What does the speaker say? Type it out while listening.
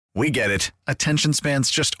We get it. Attention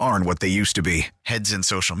spans just aren't what they used to be. Heads in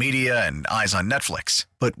social media and eyes on Netflix.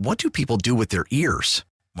 But what do people do with their ears?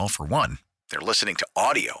 Well, for one, they're listening to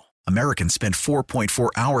audio. Americans spend 4.4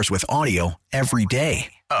 hours with audio every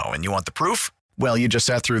day. Oh, and you want the proof? Well, you just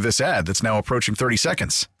sat through this ad that's now approaching 30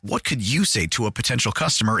 seconds. What could you say to a potential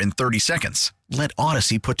customer in 30 seconds? Let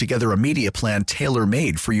Odyssey put together a media plan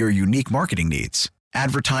tailor-made for your unique marketing needs.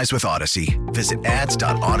 Advertise with Odyssey. Visit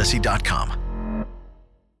ads.odyssey.com.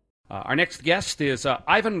 Our next guest is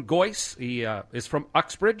Ivan Goyce. He is from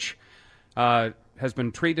Uxbridge. Has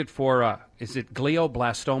been treated for, is it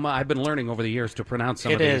glioblastoma? I've been learning over the years to pronounce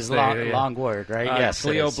some of these. It is long word, right? Yes,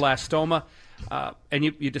 glioblastoma. And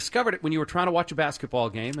you discovered it when you were trying to watch a basketball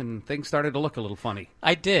game, and things started to look a little funny.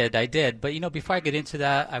 I did. But, before I get into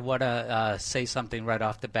that, I want to say something right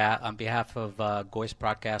off the bat on behalf of Goyce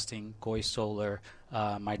Broadcasting, Goyce Solar,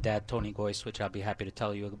 my dad, Tony Goyce, which I'll be happy to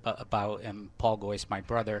tell you about, and Paul Goyce, my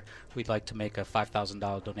brother. We'd like to make a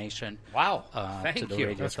 $5,000 donation. Wow. To the Thank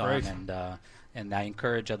you. That's great. And I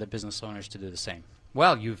encourage other business owners to do the same.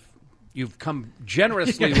 Well, you've come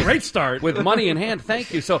generously great start with money in hand.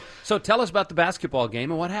 Thank you. So tell us about the basketball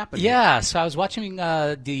game and what happened. Yeah, so I was watching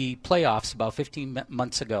the playoffs about 15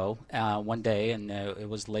 months ago one day, and it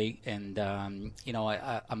was late, and I'm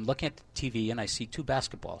looking at the TV and I see two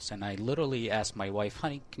basketballs, and I literally asked my wife,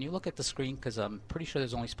 "Honey, can you look at the screen, because I'm pretty sure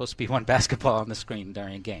there's only supposed to be one basketball on the screen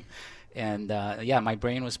during a game." And my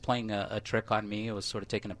brain was playing a trick on me. It was sort of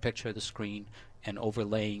taking a picture of the screen and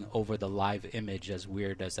overlaying over the live image, as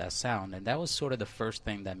weird as that sound. And that was sort of the first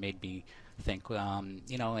thing that made me think,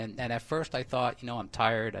 and at first I thought, I'm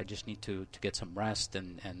tired, I just need to get some rest,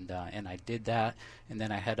 and I did that. And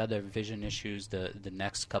then I had other vision issues the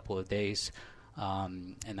next couple of days.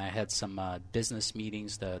 And I had some business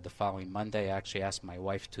meetings the following Monday. I actually asked my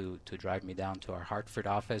wife to drive me down to our Hartford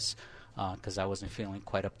office because I wasn't feeling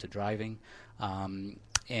quite up to driving.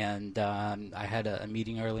 And I had a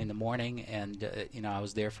meeting early in the morning, and I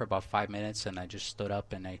was there for about 5 minutes, and I just stood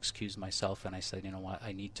up and I excused myself, and I said, you know what,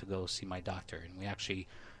 I need to go see my doctor. And we actually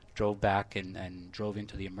drove back and drove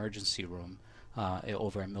into the emergency room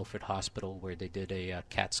over at Milford Hospital, where they did a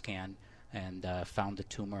CAT scan and found a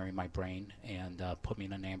tumor in my brain, and put me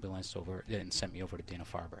in an ambulance over and sent me over to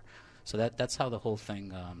Dana-Farber. So that's how the whole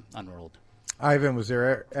thing unrolled. Ivan, was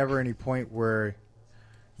there ever any point where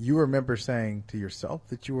you remember saying to yourself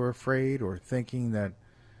that you were afraid, or thinking that,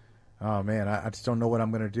 oh man, I just don't know what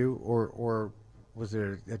I'm going to do, or was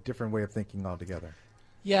there a different way of thinking altogether?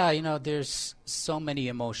 Yeah, there's so many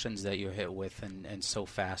emotions that you're hit with, and so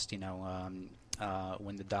fast. When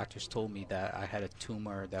the doctors told me that I had a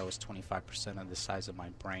tumor that was 25% of the size of my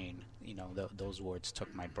brain, those words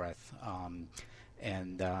took my breath.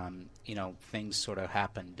 Things sort of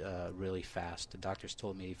happened really fast. The doctors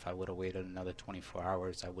told me if I would have waited another 24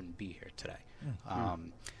 hours, I wouldn't be here today. Mm-hmm.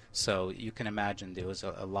 So you can imagine there was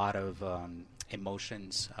a lot of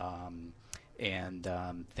emotions, and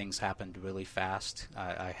things happened really fast.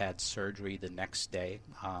 I had surgery the next day.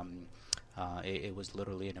 It was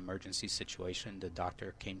literally an emergency situation. The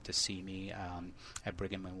doctor came to see me at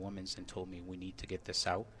Brigham and Women's and told me, we need to get this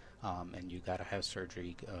out, and you got to have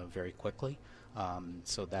surgery very quickly.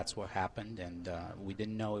 So that's what happened, and we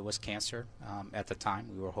didn't know it was cancer at the time.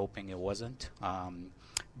 We were hoping it wasn't.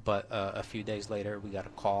 But a few days later, we got a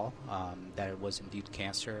call that it was indeed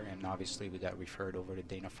cancer, and obviously we got referred over to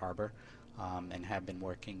Dana-Farber and have been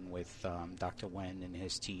working with Dr. Wen and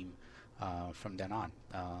his team from then on.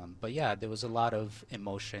 But yeah, there was a lot of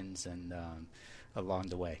emotions and along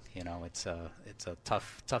the way. It's a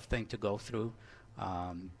tough thing to go through.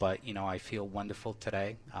 But I feel wonderful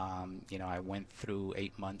today. I went through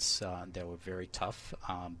 8 months that were very tough,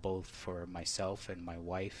 both for myself and my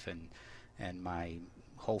wife and my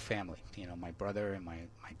whole family. My brother and my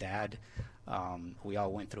dad. We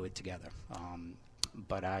all went through it together.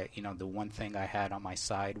 But the one thing I had on my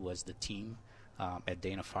side was the team at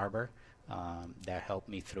Dana-Farber that helped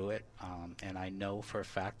me through it. And I know for a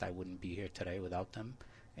fact I wouldn't be here today without them.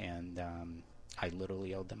 And I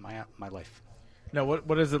literally owed them my life. Now,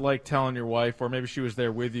 what is it like telling your wife, or maybe she was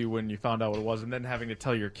there with you when you found out what it was, and then having to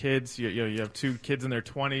tell your kids? You have two kids in their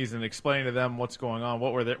 20s, and explaining to them what's going on.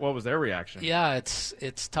 What was their reaction? Yeah,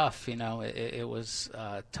 it's tough. It was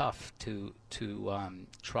tough to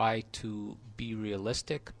try to be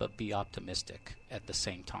realistic but be optimistic at the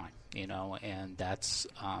same time. And that's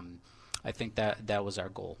I think that was our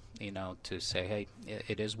goal. To say, hey,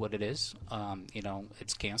 it is what it is.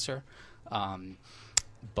 It's cancer.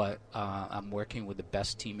 but I'm working with the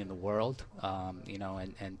best team in the world,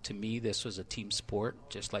 and to me this was a team sport,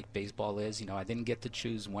 just like baseball is. I didn't get to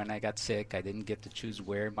choose when I got sick. I didn't get to choose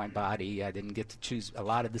where in my body. I didn't get to choose a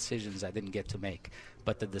lot of decisions I didn't get to make.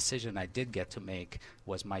 But the decision I did get to make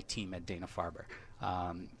was my team at Dana-Farber.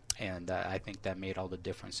 And I think that made all the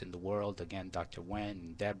difference in the world. Again, Dr. Wen,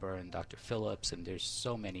 and Deborah, and Dr. Phillips, and there's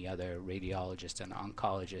so many other radiologists and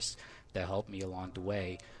oncologists that helped me along the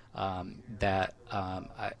way. I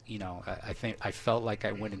think I felt like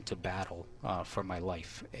I went into battle for my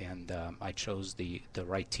life, and I chose the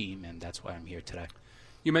right team, and that's why I'm here today.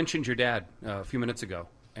 You mentioned your dad a few minutes ago.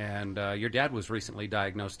 And your dad was recently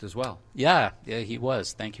diagnosed as well. Yeah, he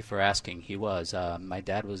was. Thank you for asking. He was. My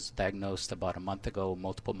dad was diagnosed about a month ago with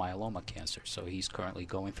multiple myeloma cancer. So he's currently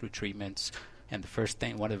going through treatments. And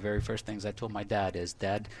one of the very first things I told my dad is,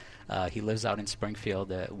 Dad, he lives out in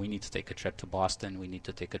Springfield. We need to take a trip to Boston. We need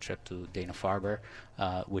to take a trip to Dana-Farber,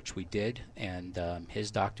 which we did. And his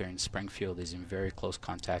doctor in Springfield is in very close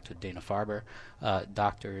contact with Dana-Farber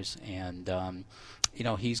doctors. And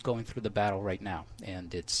he's going through the battle right now,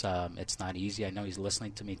 and it's not easy. I know he's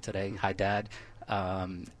listening to me today. Hi, Dad.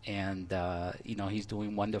 He's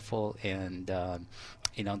doing wonderful, and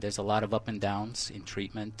there's a lot of up and downs in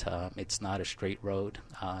treatment. It's not a straight road.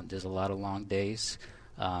 There's a lot of long days,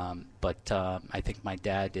 but I think my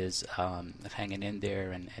dad is hanging in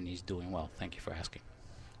there, and he's doing well. Thank you for asking.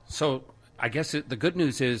 So I guess the good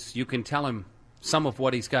news is you can tell him some of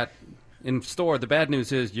what he's got in store. The bad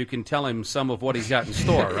news is you can tell him some of what he's got in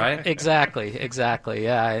store, right? Exactly,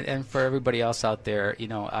 yeah. And for everybody else out there,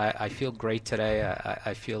 I feel great today.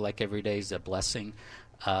 I feel like every day is a blessing.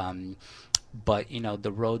 But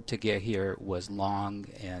the road to get here was long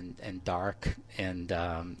and dark, and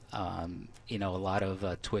a lot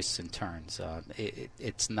of twists and turns.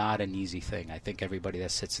 It's not an easy thing. I think everybody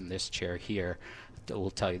that sits in this chair here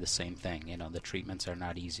will tell you the same thing. The treatments are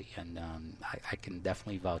not easy, and I can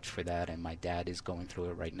definitely vouch for that. And my dad is going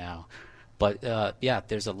through it right now. But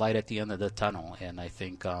there's a light at the end of the tunnel, and I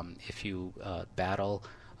think if you battle.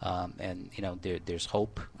 There's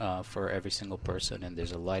hope for every single person, and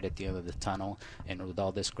there's a light at the end of the tunnel. And with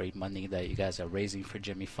all this great money that you guys are raising for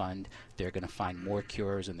Jimmy Fund, they're going to find more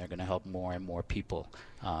cures, and they're going to help more and more people.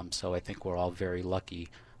 So I think we're all very lucky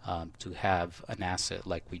to have an asset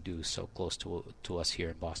like we do so close to us here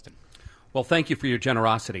in Boston. Well, thank you for your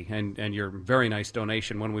generosity and your very nice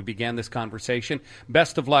donation when we began this conversation.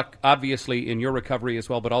 Best of luck, obviously, in your recovery as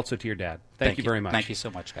well, but also to your dad. Thank you very much. Thank you so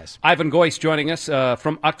much, guys. Ivan Goyce joining us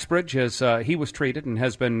from Uxbridge as he was treated and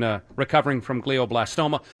has been recovering from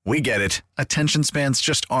glioblastoma. We get it. Attention spans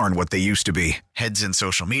just aren't what they used to be. Heads in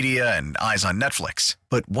social media and eyes on Netflix.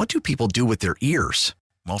 But what do people do with their ears?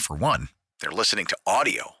 Well, for one, they're listening to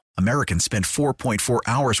audio. Americans spend 4.4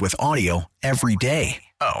 hours with audio every day.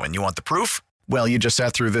 Oh, and you want the proof? Well, you just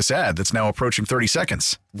sat through this ad that's now approaching 30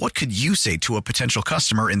 seconds. What could you say to a potential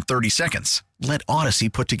customer in 30 seconds? Let Odyssey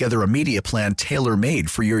put together a media plan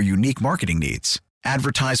tailor-made for your unique marketing needs.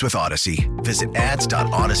 Advertise with Odyssey. Visit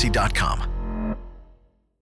ads.odyssey.com.